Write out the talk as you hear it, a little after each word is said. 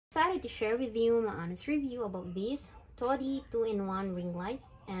Excited to share with you my honest review about this TODI 2-in-1 ring light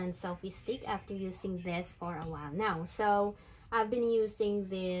and selfie stick after using this for a while now. So I've been using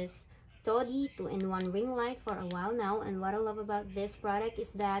this TODI 2-in-1 ring light for a while now, and what I love about this product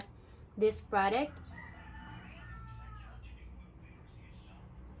is that this product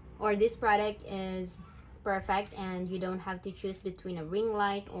is perfect and you don't have to choose between a ring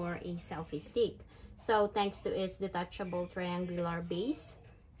light or a selfie stick. So thanks to its detachable triangular base,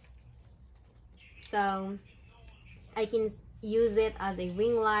 so I can use it as a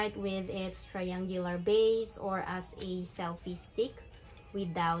ring light with its triangular base or as a selfie stick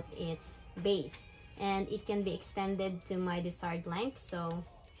without its base, and it can be extended to my desired length. So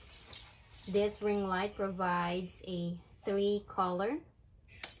this ring light provides a 3-color.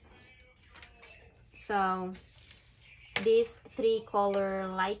 So these 3-color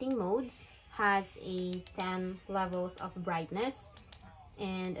lighting modes has a 10 levels of brightness,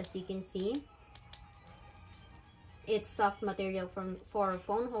 and as you can see, its soft material for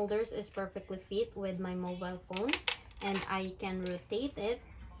phone holders is perfectly fit with my mobile phone, and I can rotate it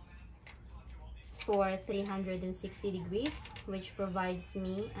for 360 degrees, which provides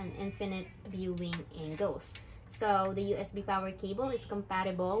me an infinite viewing angles. So the USB power cable is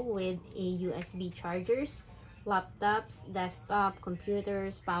compatible with a USB chargers, laptops, desktop,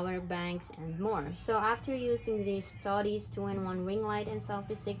 computers, power banks, and more. So after using this TODI's 2-in-1 ring light and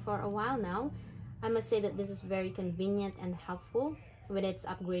selfie stick for a while now, I must say that this is very convenient and helpful with its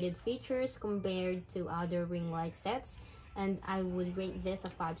upgraded features compared to other ring light sets, and I would rate this a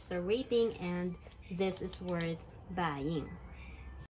 5-star rating, and this is worth buying.